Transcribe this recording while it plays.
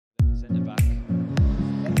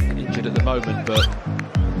injured at the moment, but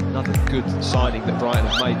another good signing that Brighton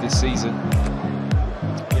have made this season.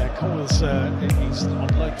 Yeah, Cole's he's on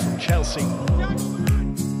loan from Chelsea.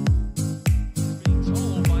 Being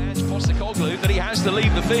told by Ange Postecoglou that he has to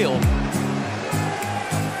leave the field.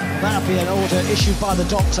 That'll be an order issued by the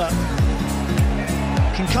doctor.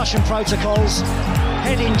 Concussion protocols,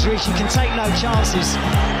 head injuries, you can take no chances.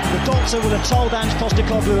 The doctor will have told Ange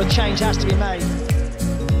Postecoglou a change has to be made.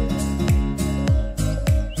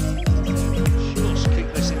 Should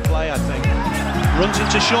keep this in play, I think. Runs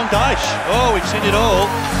into Sean Dyche. Oh, we've seen it all.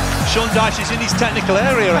 Sean Dyche is in his technical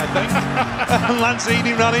area, I think. And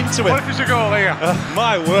Lanzini ran into it. What if it's a goal here?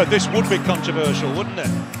 My word, this would be controversial, wouldn't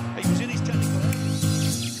it? He was in his technical area.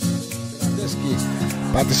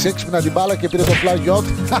 Πάτησε έξυπνα την μπάλα και πήρε το φλαγιότ.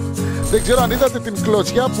 Δεν ξέρω αν είδατε την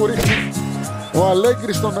κλωτσιά που ρίχνει ο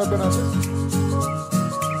Αλέγκρι στον απέναντι.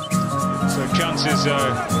 So chances,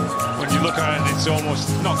 when you look at it, it's almost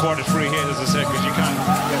not quite a free hit, as I said, because you can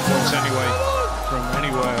get balls anyway from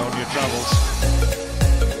anywhere on your travels.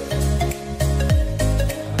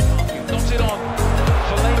 Got it on.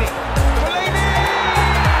 Fellaini. Fellaini!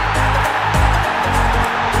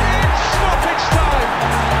 It's stoppage time!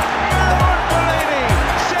 Marouane Fellaini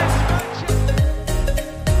sends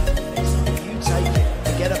You take it,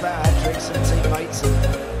 forget about hat-tricks and teammates and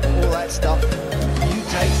all that stuff. You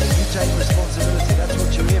take it, you take responsibility, that's what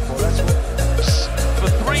you're here for, that's what... for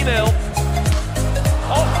 3-0.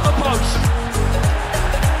 Off the post.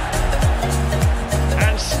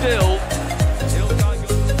 And still...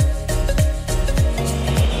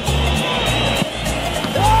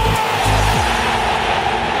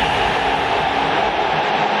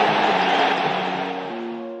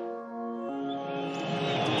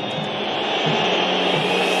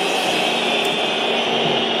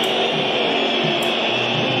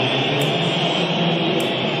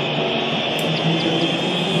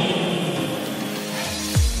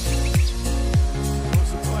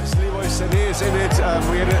 Is in it.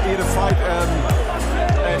 We had a fight at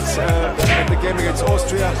the game against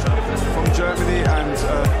Austria from Germany, and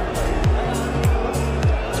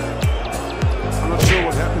I'm not sure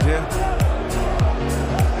what happened here.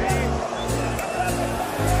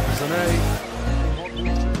 Sané.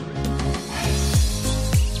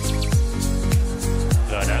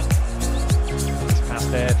 Werner. It's past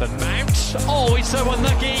there for Mount. Oh, he's so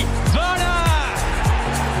unlucky. Werner!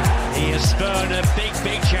 Here's Werner, big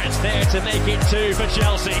chance there to make it 2 for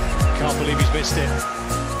Chelsea. Can't believe he's missed it.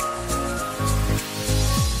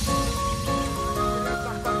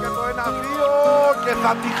 Και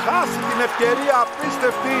θα τη χάσει την ευκαιρία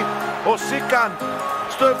απίστευτη ο Σίκαν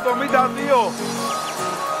στο 72.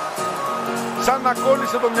 Σαν να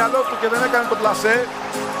κόλλησε το μυαλό του και δεν έκανε το πλασέ.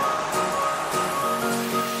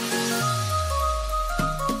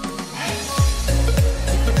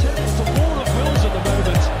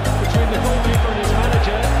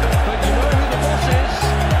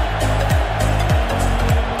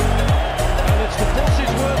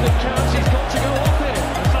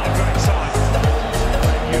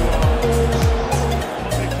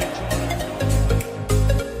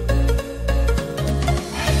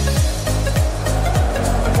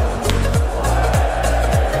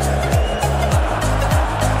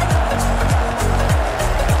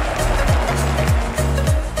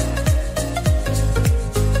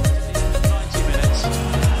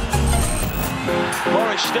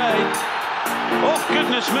 Morris Stein. Oh,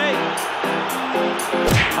 goodness me.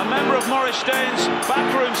 A member of Morris Stein's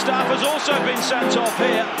backroom staff has also been sent off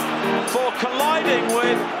here for colliding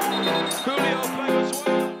with Julio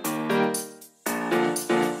Venezuela.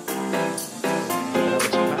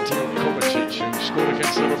 Mateo Kovacic, who scored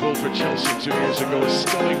against Liverpool for Chelsea 2 years ago. A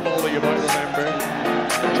stunning volley, you might remember.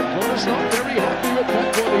 Angelona's not very happy with Pep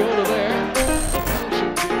Guardiola there.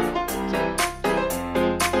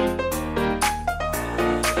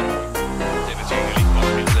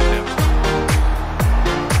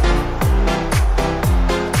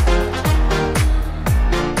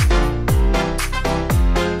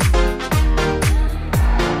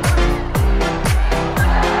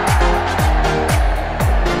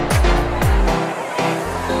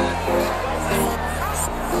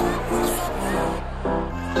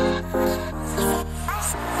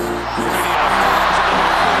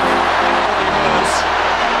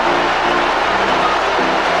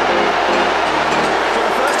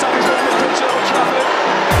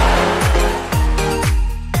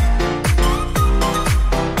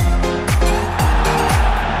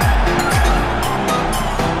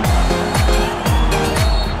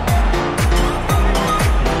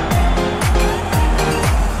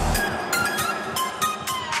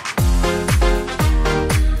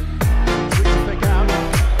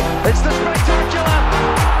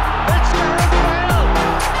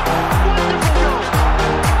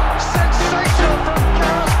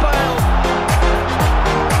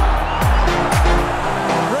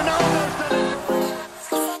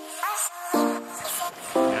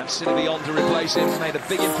 City beyond to replace him. Made a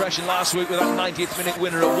big impression last week with that 90th minute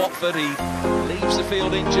winner at Watford. He leaves the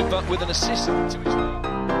field injured, but with an assist to his name.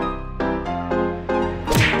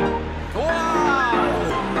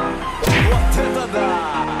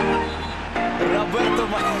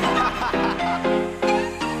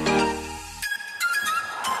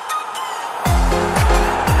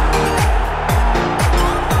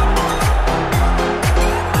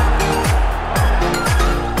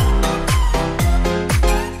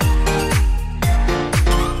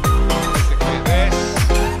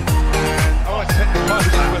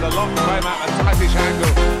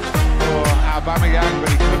 Aubameyang, but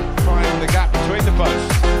he couldn't find the gap between the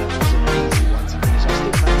posts.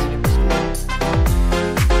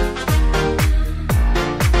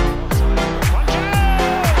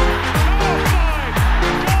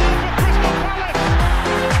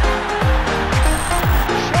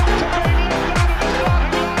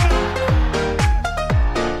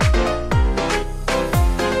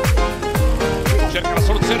 Cerca la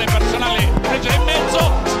soluzione personale, legge in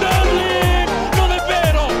mezzo, Sterling! Non è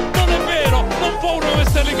vero, non può uno come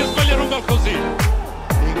Sterling che sbagliare un gol così.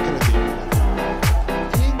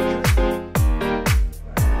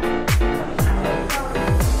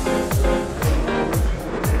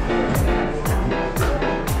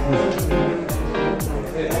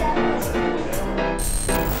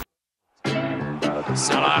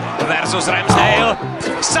 Salah versus Ramsdale.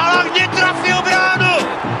 Salah nie trafi obranu!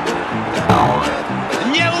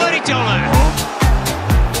 Neuveriteľné!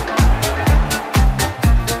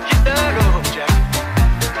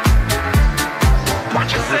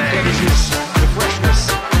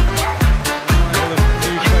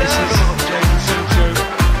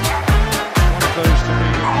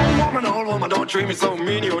 Treat me so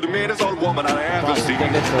mean, you're the meanest old woman I ever seen.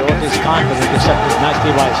 For all this time, but they set this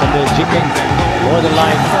nicely right. So the chicken or the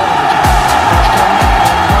line.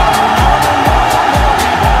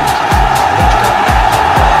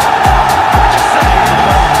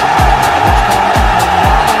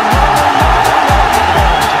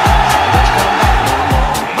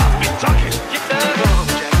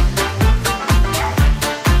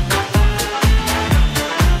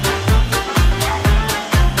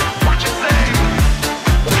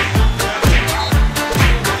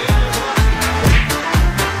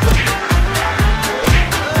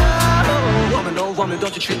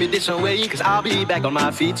 Don't you treat me this way, cause I'll be back on my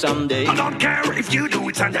feet someday. I don't care if you do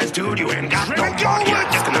it, sometimes dude, you ain't got no money. You're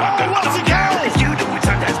just another. I don't care if you do it,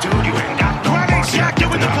 sometimes dude, you ain't got no money. Shaq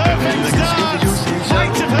doing the perfect start.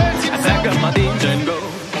 Might have hurt him. I pack up my things and go.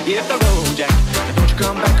 Hit the road, Jack. Don't you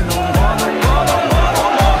come back no more, no more, no more, no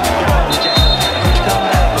more. Jack, don't you come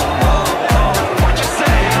back no more, no more. What you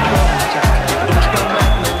say? Jack, don't you come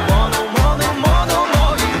back no more, no more, no more, no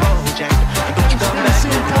more. Jack, don't you come back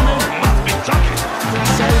no more. Must be talking.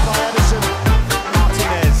 Saved by Edison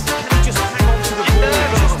Martinez. Can he just hang on to the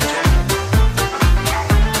ball?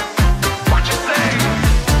 What you say?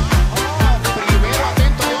 Primero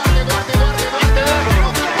atento,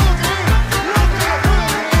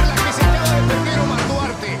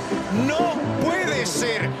 Duarte. No puede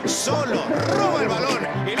ser solo. Roba el balón.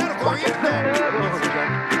 El arco abierto.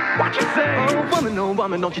 What you say? Oh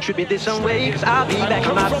woman, don't you treat me this way, cause I'll be back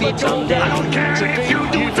on my feet someday. I don't care if you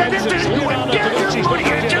do it, sometimes you ain't got no money.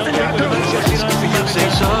 You're just another. You say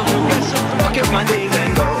so. Fuck up my days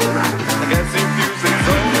and go. I guess if you say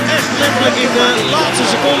so. Echt letterlijk in de laatste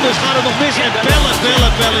secondes gaat het nog mis. En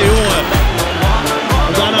bellen, jongen.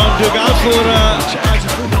 We gaan nou een dugout voor uit zijn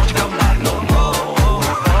voet.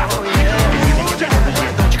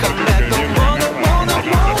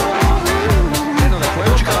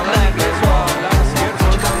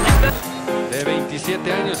 De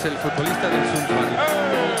 27 años, el futbolista del Sundsvall.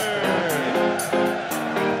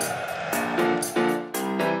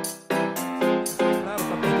 Claro,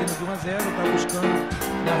 tá perdendo de 1 a 0, tá buscando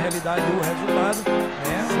na realidade o resultado,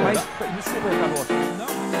 né? Mas desculpa, Carlos.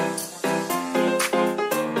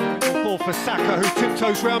 Ball for Saka, who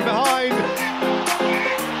tiptoes round behind,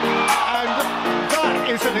 and that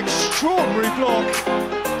is an extraordinary block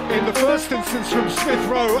in the first instance from Smith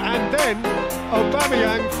Rowe, and then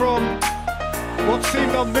Aubameyang from what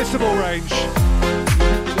seemed unmissable range.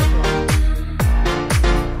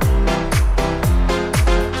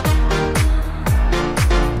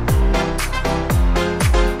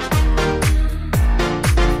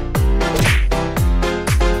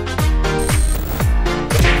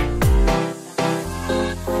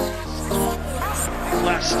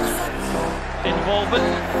 Last involvement,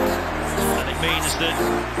 and it means that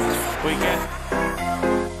we get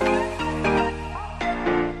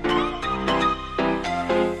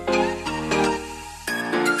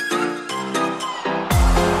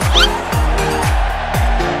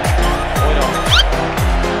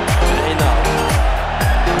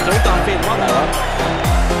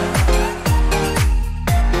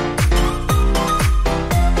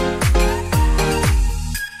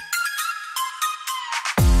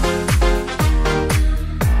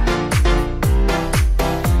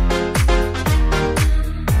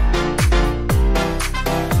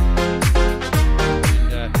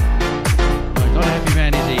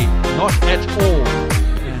not at all.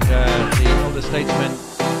 And the older statesman,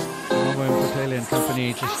 Novo Portelli and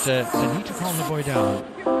company, just they need to calm the boy down.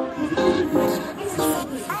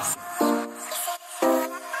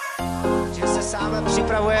 Že se sám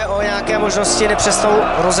připravuje o nějaké možnosti nepřestou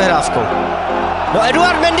rozehrávkou. No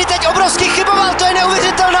Eduard Mendy teď obrovsky chyboval, to je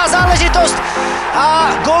neuvěřitelná záležitost.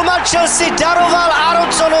 A golman Chelsea daroval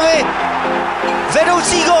Aronsonovi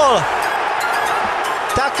vedoucí gól.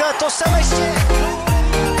 Tak to jsem ještě...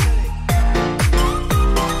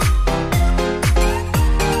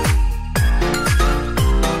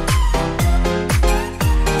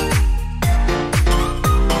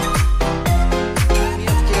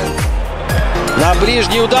 На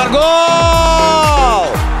ближний удар, гол!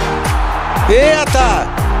 И это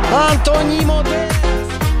Антони Модест.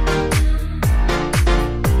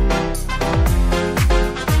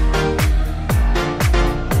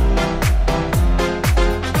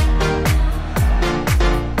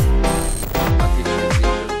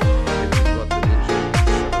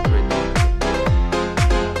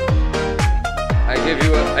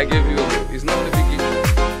 I give you a goal. It's not the big issue.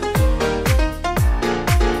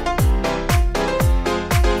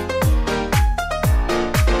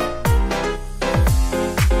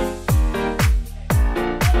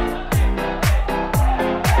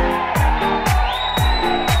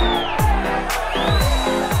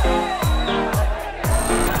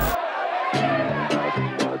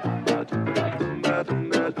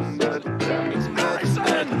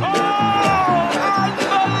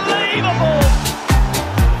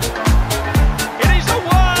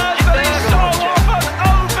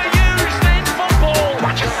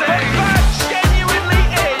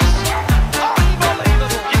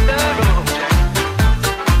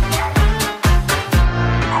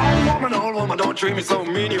 Don't treat me so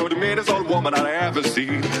mean, you're the meanest old woman I ever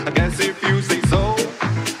seen. I guess if you say so,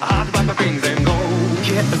 I'll pack my things and go.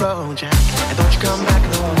 Hit the road, Jack, and don't you come back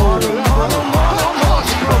no more, no more, no more, no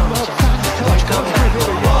more. Don't you come back no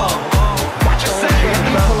more. What you say? Hit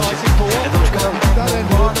the road, Jack, and don't you come back no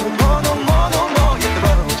more, no more, no more, no more. Hit the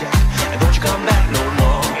road, Jack, and don't you come back no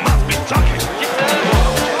more. Must be talking. Hit the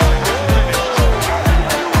road, Jack.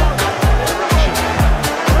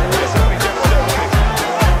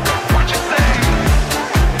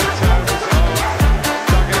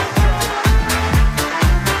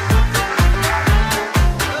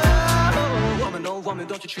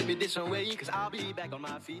 Don't you treat me this way, 'cause I'll be back on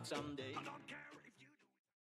my feet someday.